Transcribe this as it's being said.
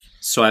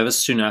So I have a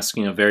student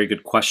asking a very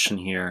good question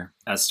here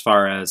as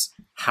far as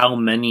how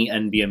many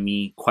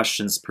NBME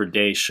questions per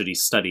day should he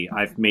study.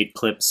 I've made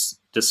clips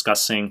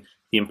discussing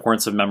the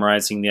importance of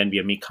memorizing the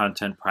NBME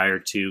content prior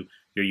to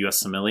your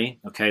USMLE.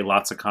 Okay,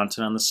 lots of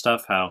content on this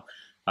stuff, how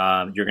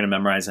you're going to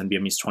memorize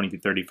NBMEs 20 through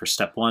 30 for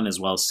step 1, as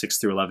well as 6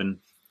 through 11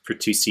 for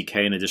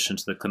 2CK, in addition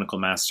to the Clinical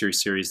Mastery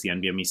Series, the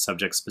NBME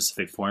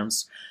subject-specific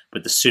forms.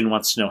 But the student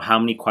wants to know how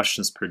many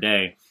questions per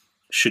day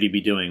should he be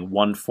doing.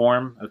 One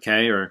form,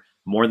 okay, or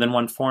more than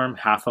one form,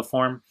 half a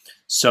form.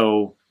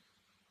 So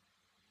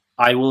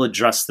I will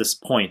address this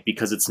point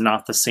because it's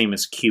not the same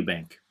as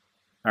QBank.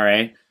 All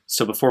right.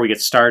 So before we get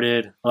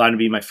started, allow me to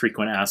be my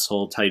frequent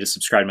asshole, tell you to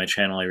subscribe to my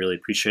channel. I really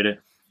appreciate it.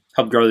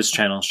 Help grow this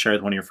channel. Share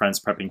with one of your friends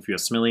prepping for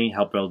USMLE.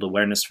 Help build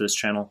awareness for this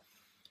channel.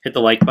 Hit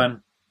the like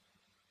button.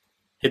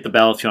 Hit the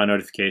bell if you want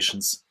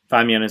notifications.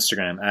 Find me on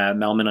Instagram at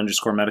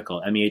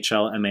Mehlman_medical,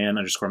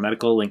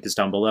 MEHLMAN_medical. Link is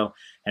down below.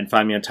 And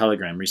find me on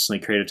Telegram.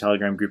 Recently created a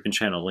Telegram group and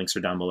channel. Links are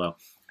down below.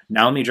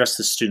 Now let me address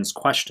the student's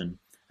question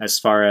as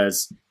far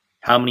as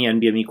how many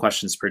NBME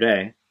questions per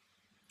day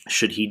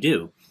should he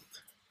do.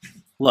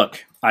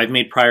 Look, I've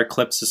made prior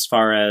clips as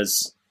far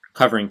as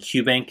covering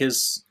QBank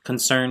is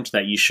concerned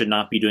that you should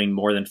not be doing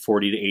more than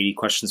 40 to 80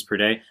 questions per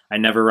day. I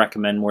never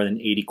recommend more than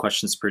 80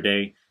 questions per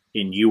day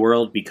in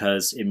UWorld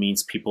because it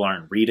means people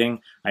aren't reading.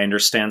 I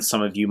understand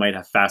some of you might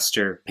have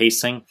faster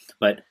pacing,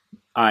 but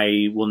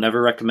I will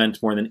never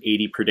recommend more than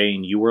 80 per day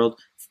in UWorld,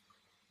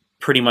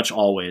 pretty much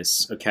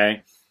always,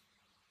 okay?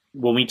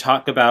 When we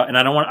talk about, and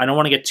I don't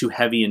want to get too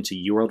heavy into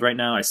UWorld right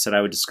now. I said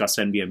I would discuss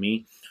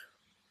NBME.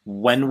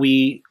 When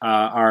we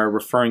are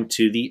referring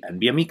to the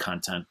NBME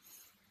content,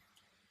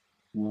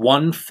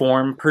 one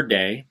form per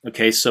day,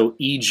 okay, so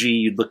e.g.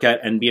 you'd look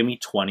at NBME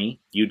 20,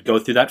 you'd go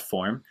through that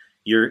form.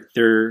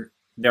 There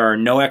are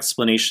no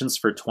explanations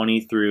for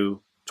 20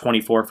 through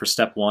 24 for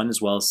step 1,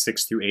 as well as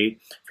 6 through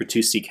 8 for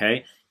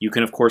 2CK. You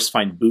can, of course,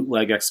 find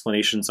bootleg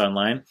explanations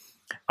online.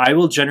 I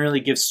will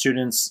generally give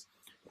students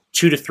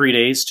 2 to 3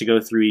 days to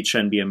go through each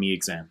NBME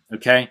exam,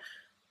 okay?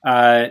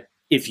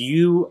 If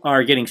you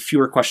are getting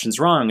fewer questions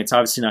wrong, it's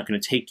obviously not going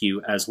to take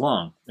you as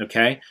long,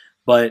 okay?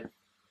 But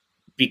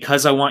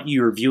because I want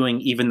you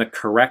reviewing even the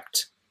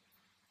correct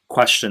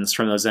questions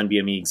from those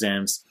NBME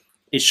exams,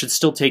 it should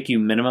still take you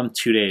minimum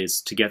 2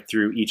 days to get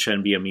through each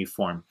NBME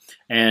form.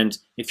 And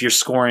if you're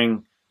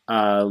scoring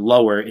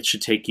lower, it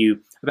should take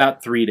you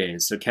about 3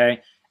 days,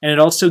 okay? And it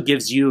also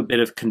gives you a bit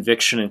of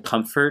conviction and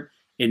comfort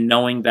in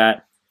knowing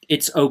that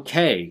it's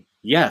okay.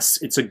 Yes,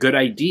 it's a good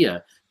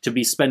idea to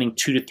be spending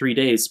 2 to 3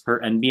 days per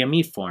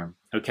NBME form,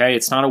 okay?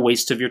 It's not a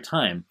waste of your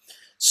time.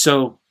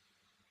 So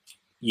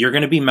you're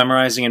going to be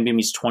memorizing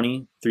NBMEs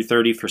 20 through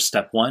 30 for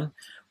step 1.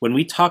 When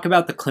we talk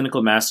about the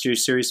Clinical Mastery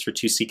Series for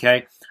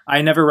 2CK,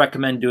 I never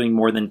recommend doing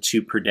more than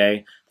 2 per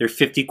day. They're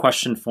 50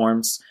 question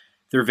forms.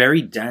 They're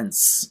very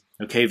dense,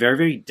 okay? Very,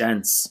 very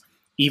dense.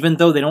 Even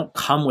though they don't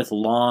come with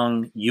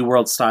long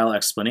UWorld style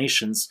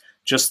explanations,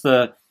 just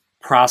the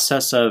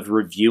process of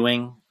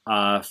reviewing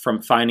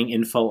from finding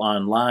info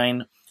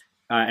online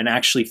and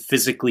actually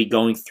physically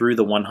going through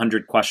the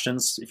 100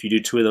 questions, if you do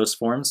 2 of those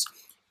forms,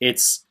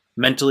 it's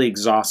mentally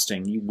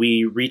exhausting.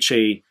 We reach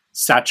a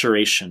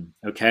saturation,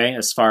 okay,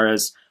 as far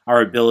as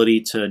our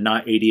ability to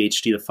not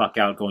ADHD the fuck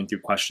out going through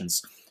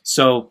questions.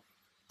 So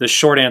the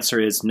short answer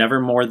is never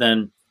more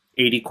than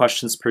 80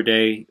 questions per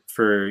day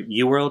for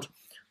UWorld.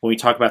 When we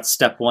talk about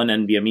step 1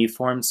 NBME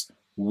forms,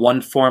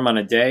 1 form on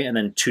a day and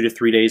then 2 to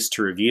 3 days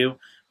to review.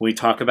 When we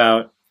talk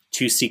about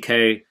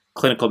 2CK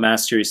Clinical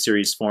Mastery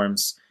Series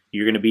forms,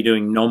 you're going to be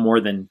doing no more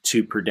than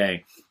 2 per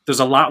day. There's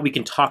a lot we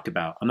can talk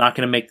about. I'm not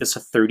going to make this a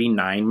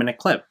 39-minute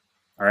clip,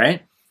 all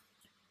right?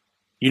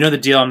 You know the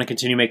deal. I'm going to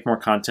continue to make more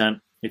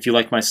content. If you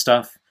like my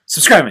stuff,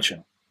 subscribe to my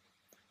channel.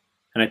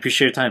 And I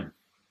appreciate your time.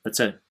 That's it.